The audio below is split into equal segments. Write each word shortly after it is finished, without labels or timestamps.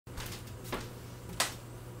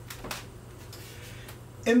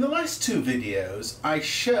In the last two videos, I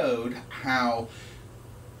showed how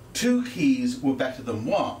 2 keys were better than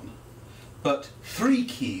 1, but 3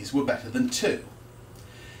 keys were better than 2.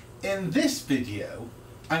 In this video,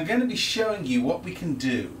 I'm going to be showing you what we can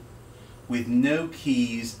do with no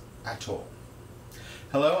keys at all.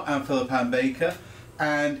 Hello, I'm Philip Baker,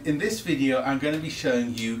 and in this video I'm going to be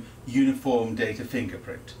showing you Uniform Data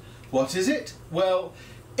Fingerprint. What is it? Well,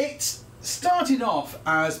 it's started off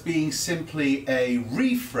as being simply a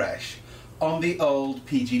refresh on the old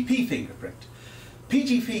PGP fingerprint.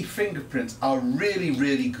 PGP fingerprints are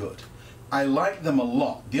really good. I like them a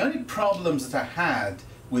lot. The only problems that I had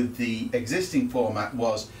with the existing format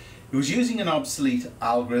was it was using an obsolete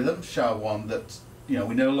algorithm, SHA-1, that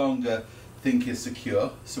we no longer think is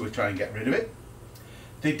secure, so we try and get rid of it.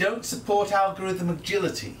 They don't support algorithm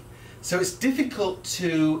agility. So it's difficult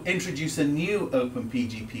to introduce a new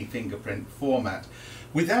OpenPGP fingerprint format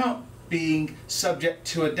without being subject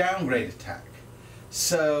to a downgrade attack.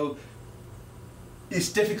 So it's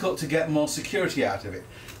difficult to get more security out of it.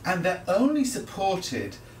 And they're only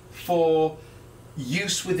supported for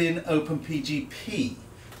use within OpenPGP.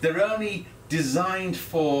 They're only designed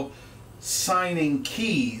for signing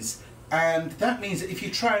keys, and that means that if you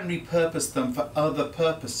try and repurpose them for other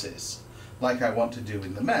purposes, like I want to do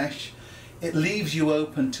in the mesh, it leaves you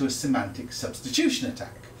open to a semantic substitution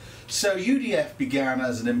attack. So UDF began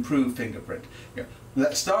as an improved fingerprint.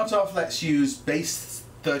 Let's start off, let's use base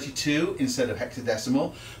 32 instead of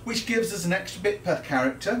hexadecimal, which gives us an extra bit per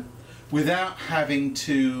character without having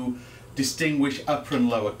to distinguish upper and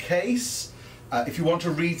lower case. If you want to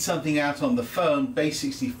read something out on the phone, base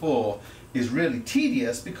 64 is really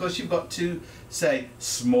tedious because you've got to say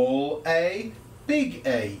small a, big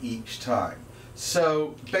A each time.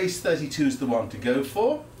 So base 32 is the one to go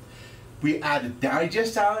for. We add a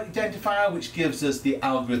digest identifier, which gives us the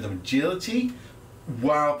algorithm agility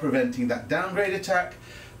while preventing that downgrade attack.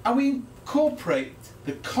 And we incorporate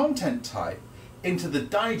the content type into the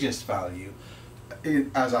digest value,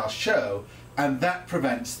 as I'll show, and that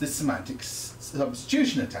prevents the semantic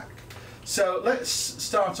substitution attack. So let's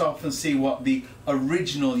start off and see what the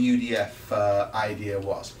original UDF idea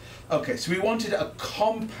was. Okay, so we wanted a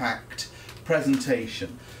compact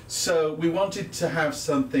presentation. So we wanted to have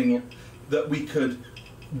something that we could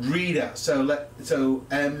read out. So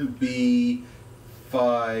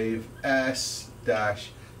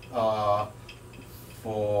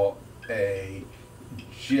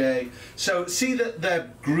MB5S-R4AJ. So see that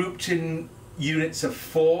they're grouped in units of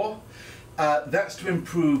 4. That's to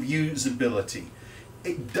improve usability.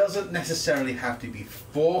 It doesn't necessarily have to be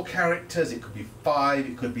 4 characters, it could be 5,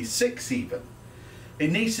 it could be 6 even. It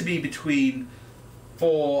needs to be between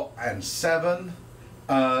 4 and 7.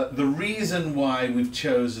 The reason why we've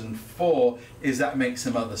chosen 4 is that makes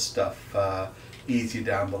some other stuff easier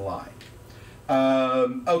down the line.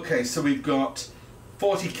 Okay, so we've got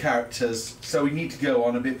 40 characters, so we need to go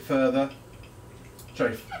on a bit further.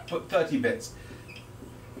 Sorry, 30 bits.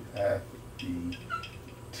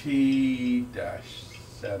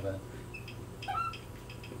 T-7.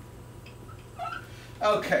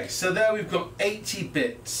 Okay, so there we've got 80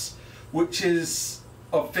 bits, which is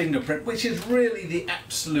of fingerprint, which is really the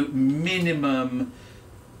absolute minimum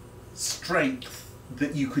strength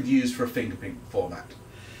that you could use for a fingerprint format.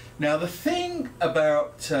 Now the thing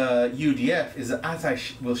about UDF is that, as I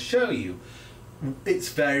will show you, it's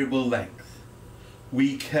variable length.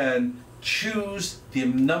 We can choose the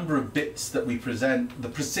number of bits that we present, the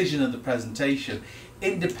precision of the presentation,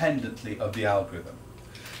 independently of the algorithm.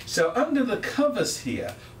 So under the covers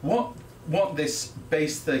here, what this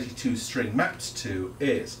base 32 string maps to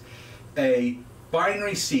is a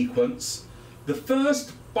binary sequence, the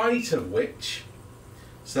first byte of which,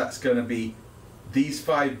 so that's going to be these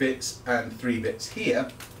 5 bits and 3 bits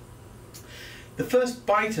here, the first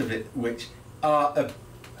byte of it which are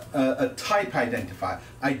a type identifier,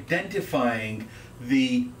 identifying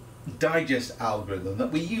the digest algorithm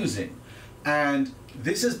that we're using. And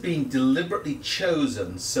this has been deliberately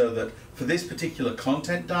chosen so that for this particular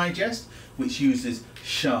content digest, which uses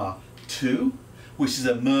SHA-2, which is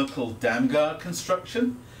a Merkle-Damgard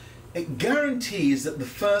construction, it guarantees that the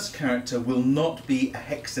first character will not be a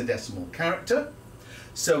hexadecimal character,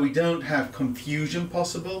 so we don't have confusion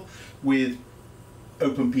possible with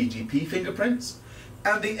OpenPGP fingerprints.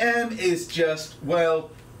 And the M is just, well,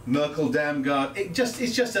 Merkle-Damgard,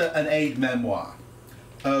 it's just an aid memoir.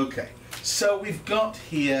 Okay, so we've got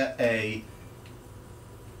here a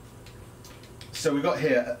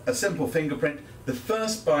simple fingerprint. The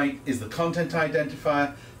first byte is the content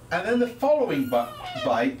identifier, and then the following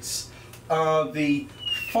bytes are the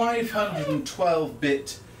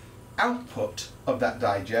 512-bit output of that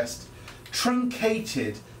digest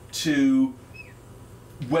truncated to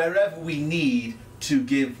wherever we need to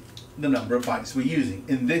give the number of bytes we're using.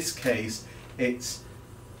 In this case,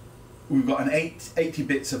 we've got 80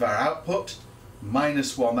 bits of our output,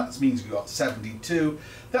 minus 1, that means we've got 72.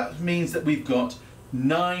 That means that we've got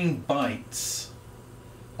 9 bytes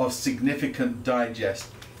of significant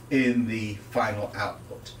digest in the final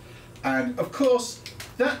output. And of course,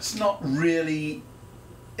 that's not really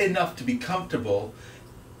enough to be comfortable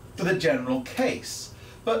for the general case.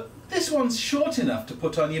 But this one's short enough to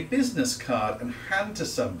put on your business card and hand to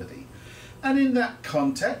somebody. And in that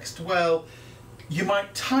context, well, you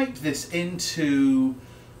might type this into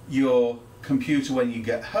your computer when you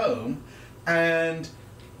get home, and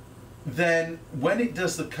then when it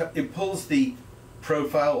does it pulls the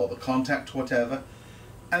profile or the contact, whatever,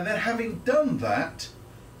 and then having done that,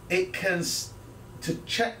 it can, to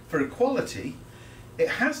check for equality, it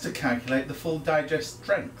has to calculate the full digest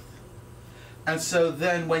strength. And so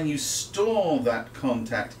then when you store that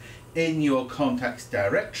contact in your contacts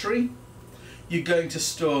directory, you're going to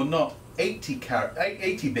store not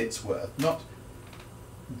 80 bits worth, not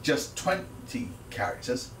just 20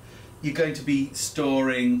 characters. You're going to be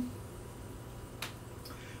storing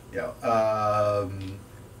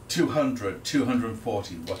 200,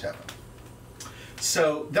 240, whatever.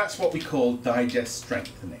 So that's what we call digest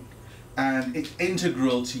strengthening. And it's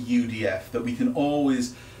integral to UDF that we can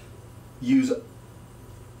always use.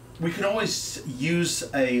 We can always use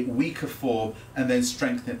a weaker form and then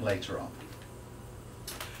strengthen it later on.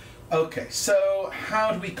 Okay, so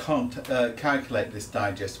how do we calculate this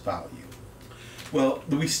digest value? Well,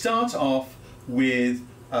 we start off with,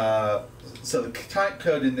 so the type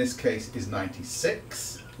code in this case is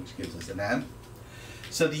 96, which gives us an M.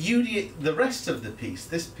 So the rest of the piece,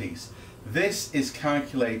 this is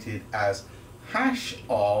calculated as hash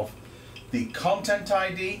of the content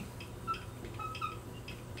ID,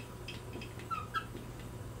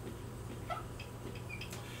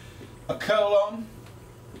 a colon,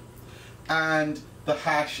 and the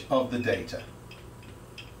hash of the data.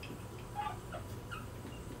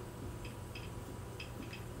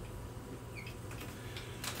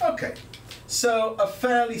 Okay, so a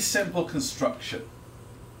fairly simple construction.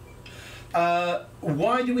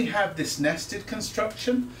 Why do we have this nested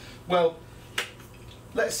construction? Well,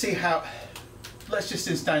 let's just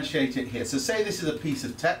instantiate it here. So say this is a piece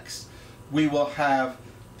of text. We will have,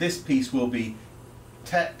 this piece will be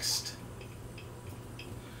text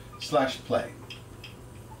 / plain,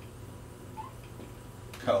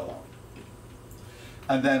 colon,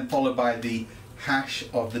 and then followed by the hash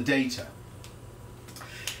of the data.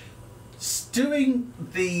 Doing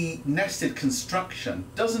the nested construction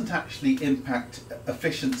doesn't actually impact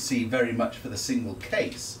efficiency very much for the single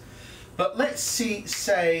case. But let's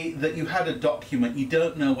say that you had a document, you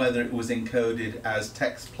don't know whether it was encoded as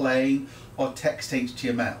text plain or text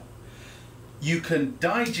HTML. You can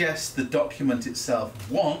digest the document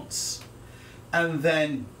itself once and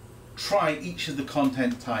then try each of the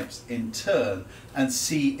content types in turn and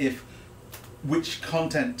see which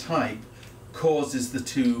content type causes the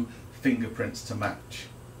two fingerprints to match.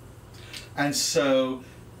 And so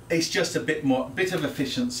it's just a bit of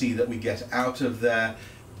efficiency that we get out of there,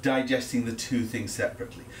 digesting the two things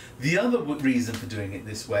separately. The other reason for doing it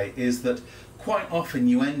this way is that quite often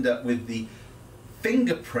you end up with the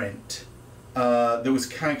fingerprint that was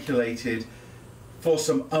calculated for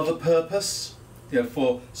some other purpose,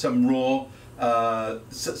 for some raw,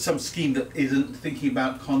 some scheme that isn't thinking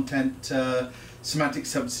about content semantic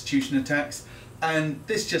substitution attacks. And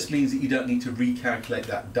this just means that you don't need to recalculate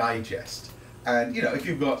that digest. And if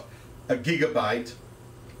you've got a gigabyte,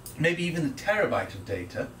 maybe even a terabyte of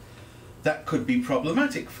data, that could be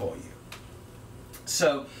problematic for you.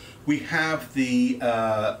 So we have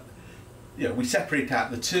the, we separate out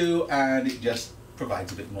the two, and it just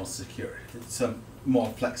provides a bit more security, some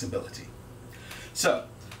more flexibility. So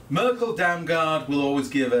Merkle-Damgard will always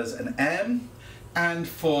give us an M, and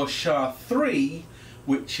for SHA-3,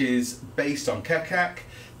 which is based on Keccak,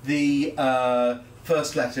 the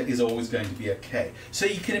first letter is always going to be a K. So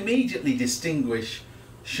you can immediately distinguish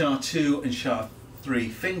SHA-2 and SHA-3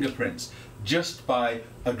 fingerprints just by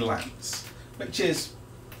a glance, which is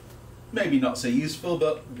maybe not so useful,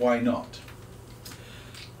 but why not?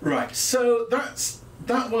 Right, so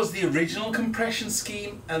that was the original compression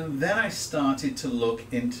scheme, and then I started to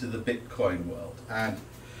look into the Bitcoin world. And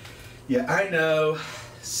yeah, I know,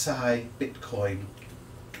 sigh, Bitcoin.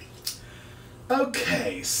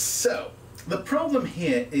 Okay, so the problem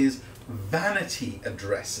here is vanity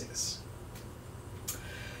addresses.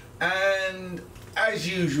 And as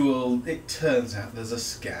usual, it turns out there's a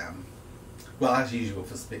scam. well, as usual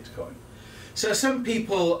for Bitcoin. So some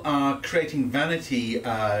people are creating vanity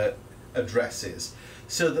addresses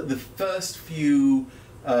so that the first few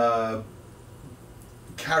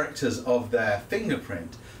characters of their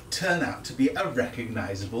fingerprint turn out to be a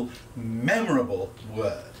recognizable, memorable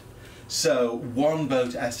word. So one boat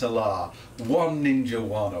SLR, one Ninja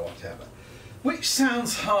One or whatever, which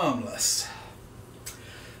sounds harmless.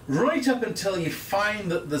 Right up until you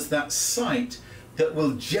find that there's that site that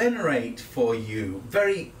will generate for you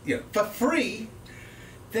for free,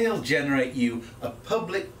 they'll generate you a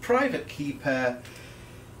public-private key pair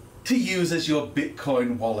to use as your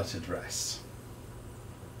Bitcoin wallet address.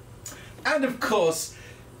 And of course,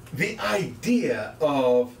 the idea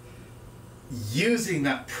of using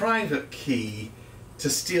that private key to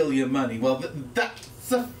steal your money, well, that's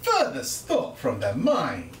the furthest thought from their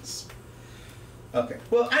minds. Okay,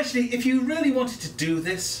 well, actually, if you really wanted to do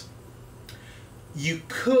this, you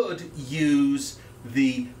could use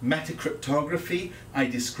the meta-cryptography I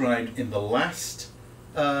described in the last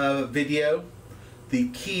video, the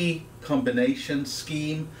key combination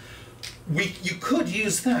scheme. You could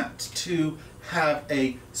use that to have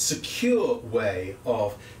a secure way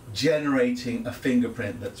of generating a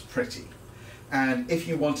fingerprint that's pretty. And if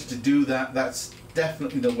you wanted to do that, that's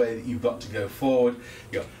definitely the way that you've got to go forward.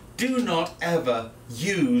 Do not ever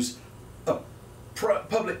use a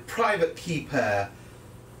public-private key pair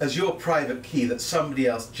as your private key that somebody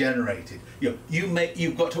else generated.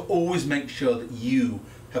 You've got to always make sure that you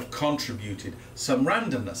have contributed some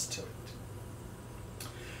randomness to it.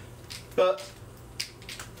 But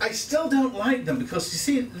I still don't like them because, you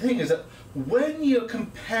see, the thing is that when you're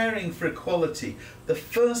comparing for equality, the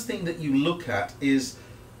first thing that you look at is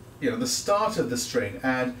the start of the string,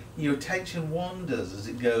 and your attention wanders as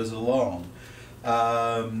it goes along.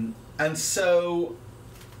 And so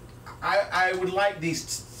I would like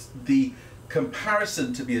the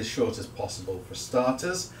comparison to be as short as possible for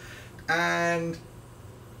starters, and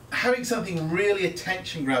having something really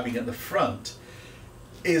attention grabbing at the front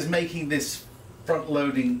is making this front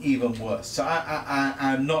loading even worse. So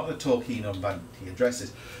I'm not at all keen on vanity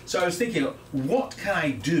addresses. So I was thinking, what can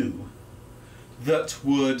I do that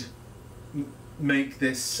would make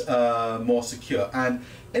this more secure? And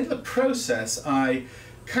in the process, I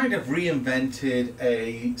kind of reinvented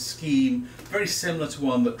a scheme very similar to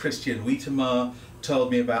one that Christian Wietemar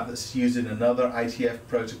told me about that's used in another ITF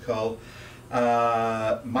protocol.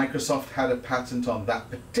 Microsoft had a patent on that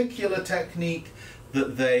particular technique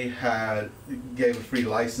that they gave a free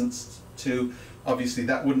license to. Obviously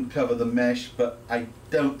that wouldn't cover the mesh, but I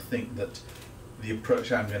don't think that the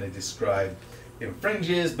approach I'm going to describe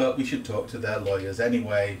infringes, but we should talk to their lawyers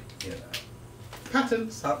anyway.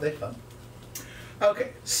 Patents, aren't they fun?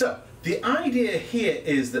 Okay, so the idea here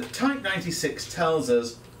is that type 96 tells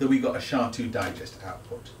us that we got a SHA-2 digest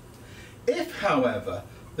output. If, however,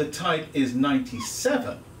 the type is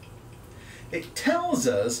 97, it tells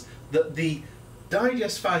us that the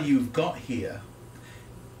digest value you've got here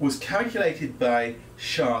was calculated by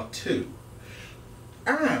SHA-2,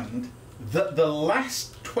 and that the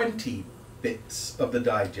last 20 bits of the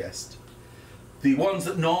digest, the ones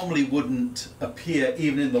that normally wouldn't appear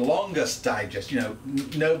even in the longest digest,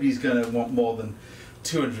 nobody's going to want more than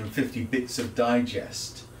 250 bits of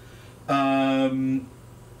digest,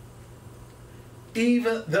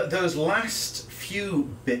 even those last few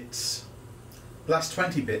bits, last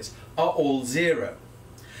 20 bits, are all 0.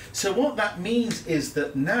 So what that means is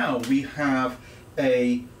that now we have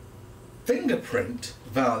a fingerprint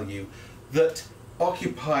value that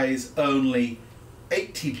occupies only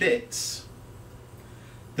 80 bits,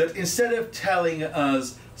 that instead of telling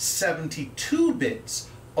us 72 bits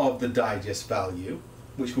of the digest value,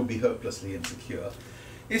 which will be hopelessly insecure,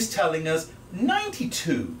 is telling us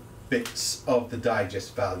 92 bits of the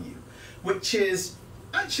digest value, which is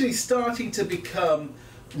actually starting to become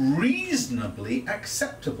reasonably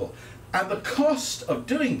acceptable. And the cost of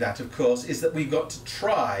doing that, of course, is that we've got to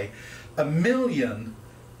try 1 million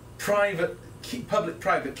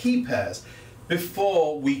public-private key pairs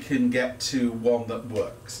before we can get to one that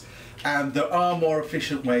works. And there are more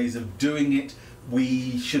efficient ways of doing it.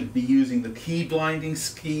 We should be using the key blinding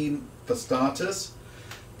scheme for starters.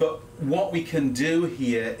 But what we can do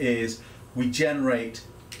here is we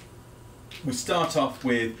start off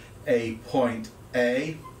with a point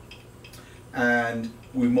A, and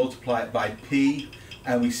we multiply it by P,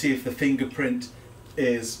 and we see if the fingerprint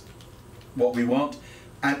is what we want.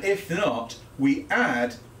 And if not, we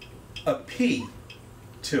add a P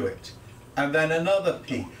to it, and then another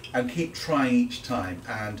P, and keep trying each time.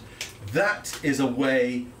 And that is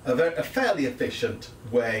a fairly efficient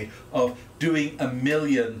way of doing 1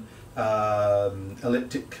 million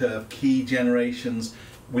elliptic curve key generations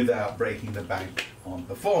without breaking the bank on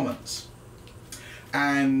performance.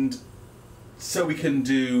 And so we can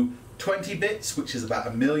do 20 bits, which is about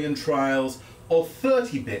 1 million trials, or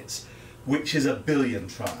 30 bits, which is 1 billion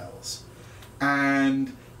trials.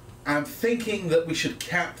 And I'm thinking that we should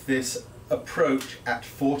cap this approach at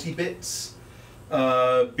 40 bits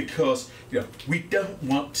because we don't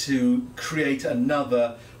want to create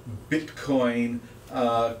another Bitcoin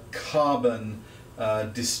carbon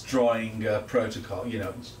destroying protocol.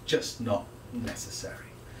 It's just not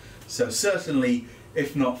necessary. So certainly,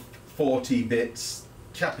 if not 40 bits,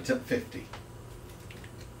 cap it at 50.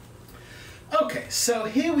 Okay, so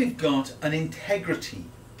here we've got an integrity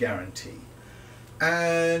guarantee,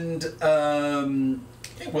 and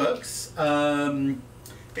it works.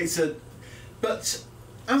 But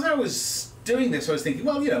as I was doing this, I was thinking,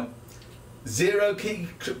 well, zero key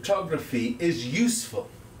cryptography is useful.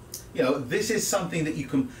 This is something that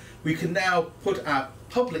we can now put our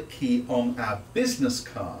public key on our business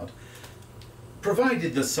card,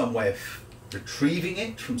 provided there's some way of retrieving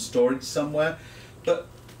it from storage somewhere. But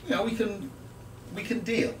we can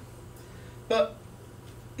deal. But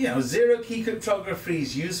zero key cryptography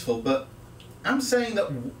is useful, but I'm saying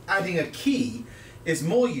that adding a key is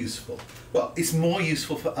more useful. Well, it's more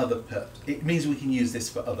useful for other purposes. It means we can use this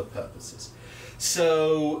for other purposes.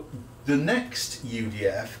 So the next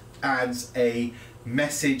UDF adds a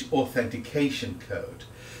message authentication code.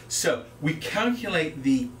 So we calculate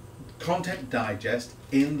the content digest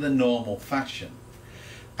in the normal fashion,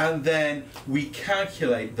 and then we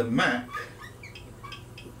calculate the map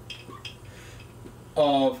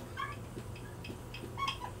of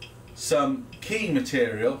some key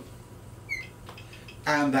material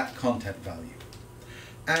and that content value.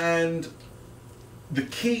 And the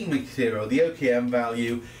key material, the OKM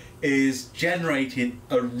value, is generated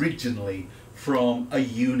originally from a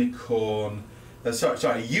Unicode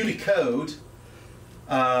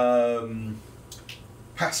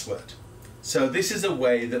password. So this is a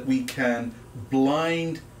way that we can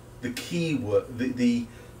blind the keyword,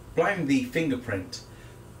 blind the fingerprint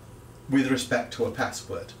with respect to a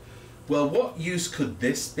password. Well, what use could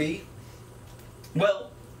this be?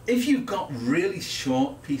 Well, if you've got really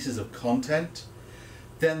short pieces of content,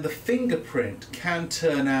 then the fingerprint can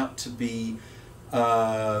turn out to be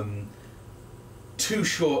too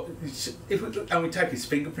short. And we take his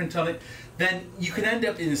fingerprint on it, then you can end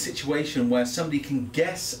up in a situation where somebody can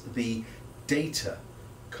guess the data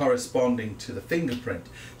corresponding to the fingerprint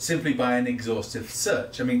simply by an exhaustive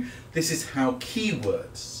search. I mean, this is how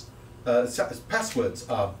keywords, passwords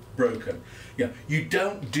are broken. You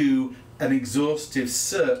don't do an exhaustive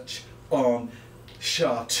search on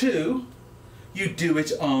SHA-2, you do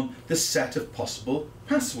it on the set of possible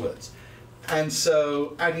passwords. And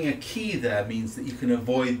so adding a key there means that you can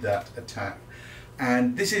avoid that attack.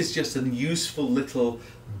 And this is just a useful little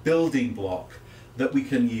building block that we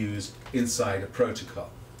can use inside a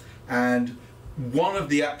protocol. And one of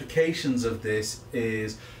the applications of this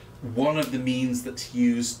is one of the means that's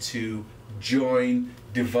used to join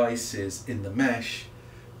devices in the mesh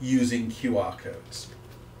using QR codes.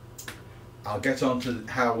 I'll get on to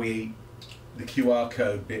the QR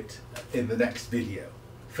code bit in the next video.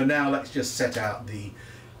 For now, let's just set out the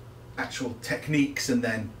actual techniques, and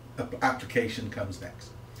then application comes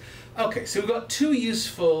next. Okay, so we've got two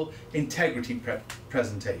useful integrity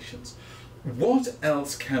presentations. What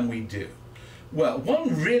else can we do? Well,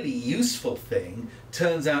 one really useful thing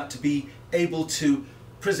turns out to be able to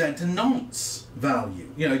present a nonce value,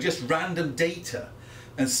 just random data.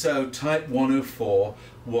 And so type 104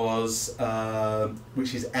 was,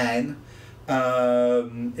 which is n,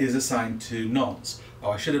 is assigned to nonce. Oh,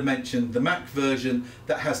 I should have mentioned the Mac version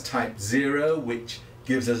that has type 0, which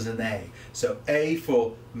gives us an A. So A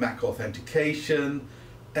for Mac authentication,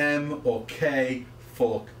 M or K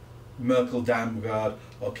for Merkle-Damgard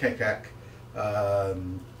or Keccak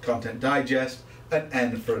content digest, and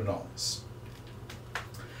N for a nonce.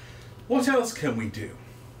 What else can we do?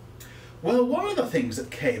 Well, one of the things that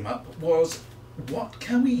came up was, what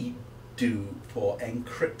can we do for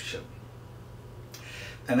encryption?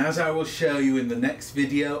 And as I will show you in the next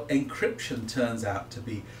video, encryption turns out to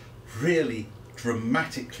be really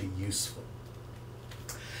dramatically useful.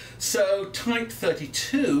 So type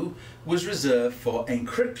 32 was reserved for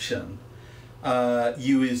encryption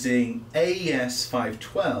using AES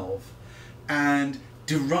 512 and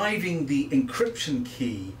deriving the encryption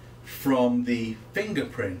key from the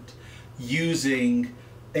fingerprint using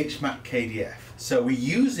HMAC KDF. So we're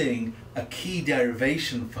using a key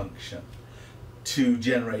derivation function to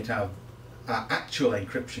generate our actual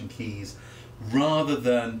encryption keys rather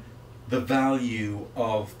than the value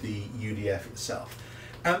of the UDF itself.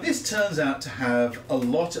 And this turns out to have a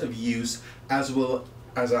lot of use, as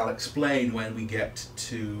I'll explain when we get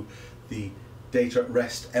to the data at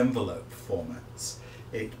rest envelope formats.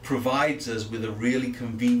 It provides us with a really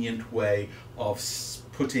convenient way of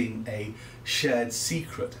putting a shared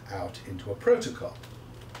secret out into a protocol.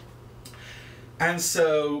 And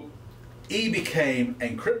so E became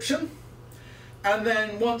encryption, and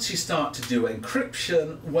then once you start to do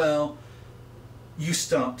encryption, well, you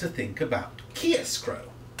start to think about key escrow.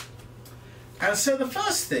 And so the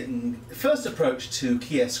first approach to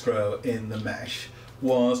key escrow in the mesh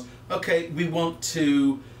was, okay, we want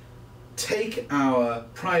to take our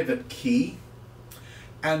private key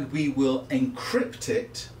and we will encrypt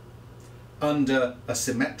it under a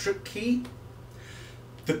symmetric key.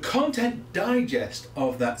 The content digest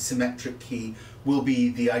of that symmetric key will be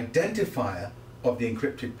the identifier of the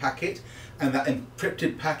encrypted packet, and that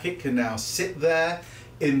encrypted packet can now sit there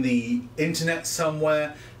in the internet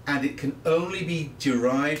somewhere, and it can only be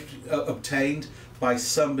obtained by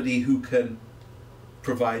somebody who can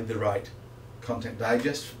provide the right content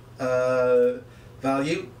digest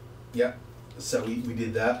value. Yeah, so we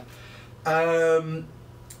did that.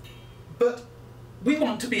 But we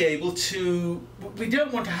want to be able to, we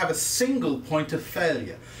don't want to have a single point of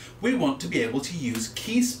failure. We want to be able to use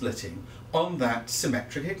key splitting on that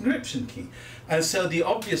symmetric encryption key. And so the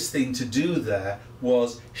obvious thing to do there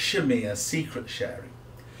was Shamir secret sharing.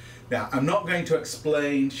 Now, I'm not going to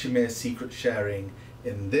explain Shamir secret sharing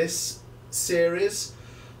in this series,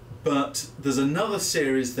 but there's another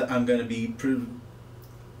series that I'm going to be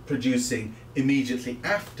producing immediately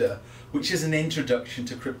after, which is an introduction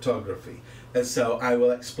to cryptography. And so I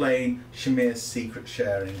will explain Shamir secret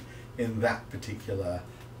sharing in that particular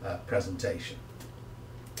presentation.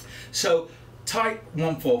 So type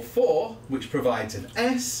 144, which provides an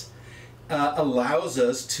S, allows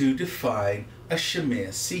us to define a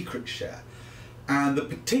Shamir secret share. And the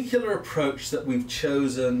particular approach that we've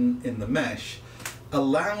chosen in the mesh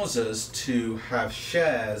allows us to have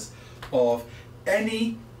shares of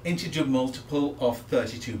any integer multiple of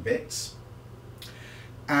 32 bits.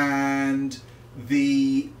 And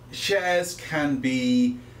the shares can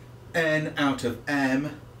be n out of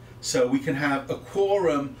m, so we can have a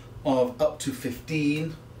quorum of up to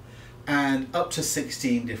 15 and up to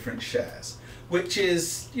 16 different shares, which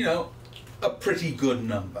is, you know, a pretty good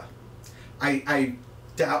number. I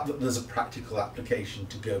doubt that there's a practical application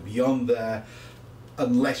to go beyond there,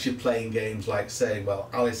 unless you're playing games like saying, well,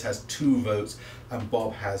 Alice has 2 votes and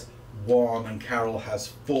Bob has 1 and Carol has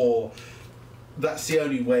 4. That's the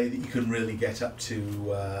only way that you can really get up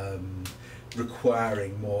to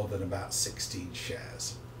requiring more than about 16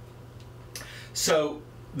 shares. So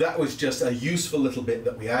that was just a useful little bit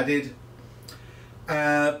that we added.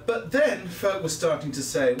 But then folk were starting to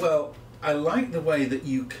say, well, I like the way that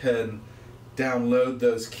you can download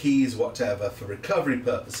those keys, whatever, for recovery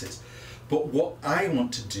purposes. But what I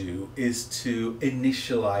want to do is to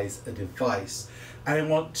initialize a device. And I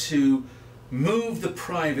want to move the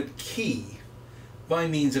private key by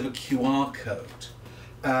means of a QR code.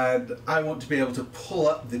 And I want to be able to pull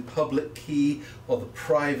up the public key or the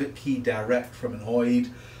private key direct from an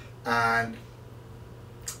OID. And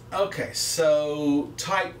okay, so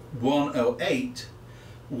type 108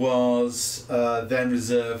 was then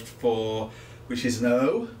reserved for, which is an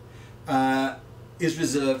O, is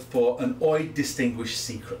reserved for an OID distinguished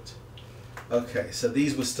secret. Okay, so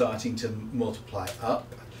these were starting to multiply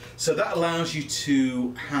up. So that allows you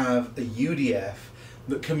to have a UDF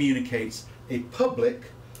that communicates a public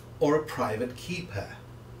or a private key pair.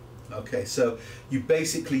 Okay, so you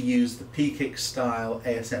basically use the PKIC style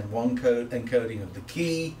ASN1 encoding of the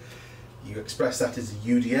key, you express that as a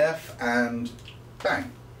UDF, and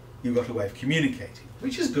bang, you've got a way of communicating,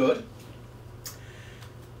 which is good.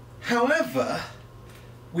 However,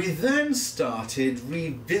 we then started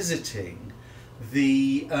revisiting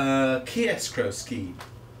the key escrow scheme.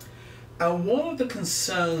 And one of the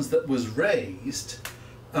concerns that was raised,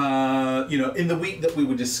 you know, in the week that we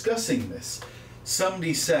were discussing this,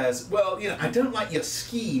 somebody says, well, you know, I don't like your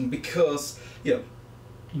scheme because, you know,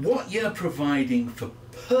 what you're providing for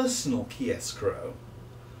personal key escrow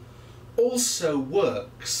also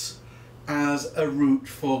works as a route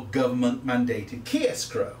for government mandated key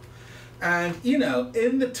escrow. And, you know,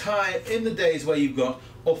 in the days where you've got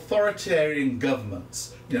authoritarian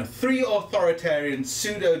governments, you know, 3 authoritarian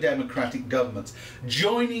pseudo-democratic governments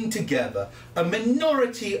joining together, a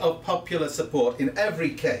minority of popular support in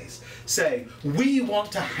every case, saying we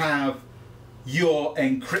want to have your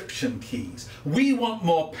encryption keys. We want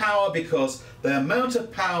more power because the amount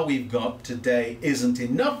of power we've got today isn't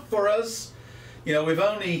enough for us. You know, we've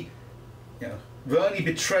only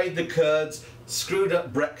betrayed the Kurds, screwed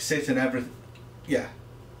up Brexit and everything. Yeah.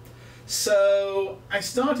 So I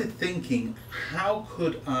started thinking, how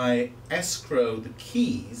could I escrow the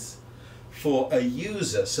keys for a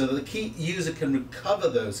user so that the user can recover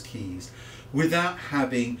those keys without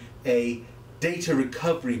having a data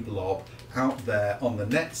recovery blob out there on the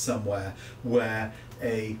net somewhere where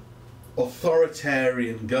a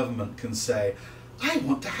authoritarian government can say, I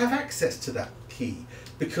want to have access to that key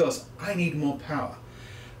because I need more power.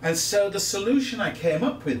 And so the solution I came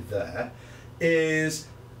up with there is,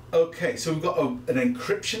 okay, so we've got an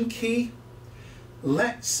encryption key.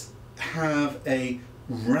 Let's have a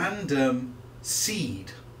random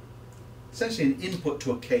seed, essentially an input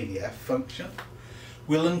to a KDF function.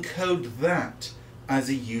 We'll encode that as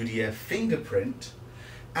a UDF fingerprint,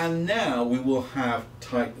 and now we will have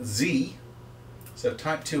type Z, so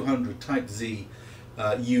type 200, type Z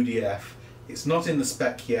UDF. It's not in the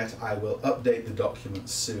spec yet. I will update the document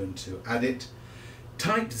soon to add it.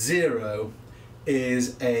 Type 0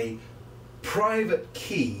 is a private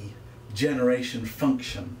key generation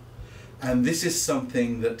function, and this is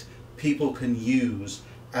something that people can use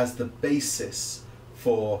as the basis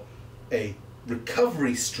for a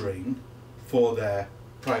recovery string for their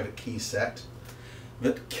private key set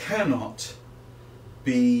that cannot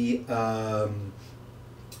be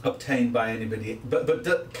obtained by anybody, but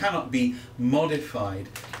that cannot be modified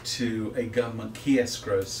to a government key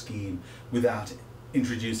escrow scheme without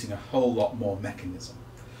introducing a whole lot more mechanism.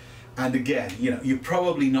 And again, you know, you're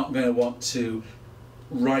probably not going to want to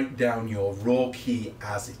write down your raw key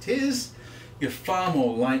as it is. You're far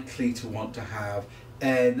more likely to want to have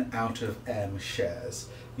n out of m shares,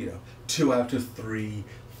 you know, 2 out of 3,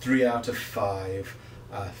 3 out of 5,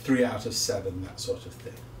 3 out of 7, that sort of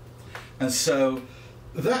thing. And so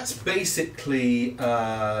that's basically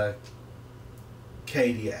KDF,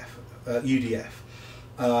 UDF.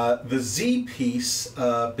 The Z piece,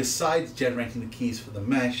 besides generating the keys for the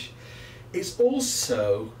mesh, is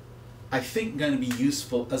also, I think, going to be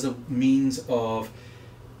useful as a means of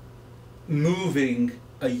moving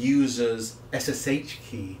a user's SSH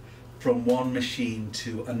key from one machine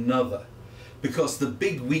to another. Because the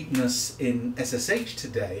big weakness in SSH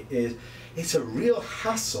today is it's a real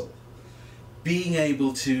hassle being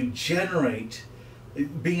able to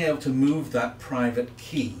move that private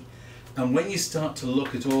key. And when you start to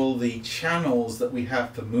look at all the channels that we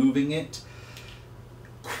have for moving it,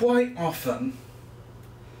 quite often,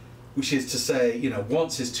 which is to say, you know,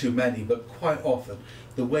 once is too many, but quite often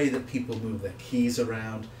the way that people move their keys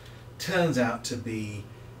around turns out to be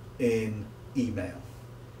in email,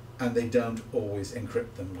 and they don't always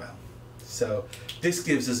encrypt them well. So this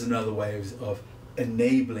gives us another way of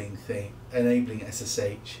enabling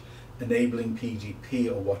SSH, enabling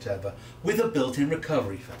PGP or whatever, with a built-in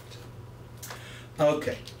recovery factor.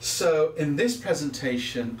 Okay, so in this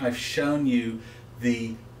presentation I've shown you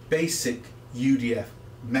the basic UDF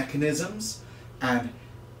mechanisms and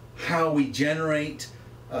how we generate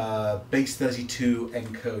base 32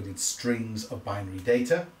 encoded strings of binary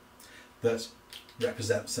data that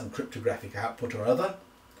represent some cryptographic output or other.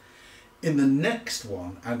 In the next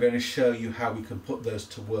one, I'm going to show you how we can put those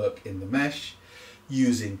to work in the mesh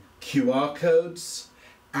using QR codes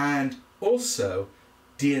and also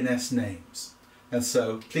DNS names. And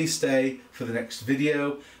so please stay for the next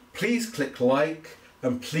video. Please click like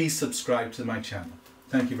and please subscribe to my channel.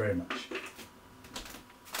 Thank you very much.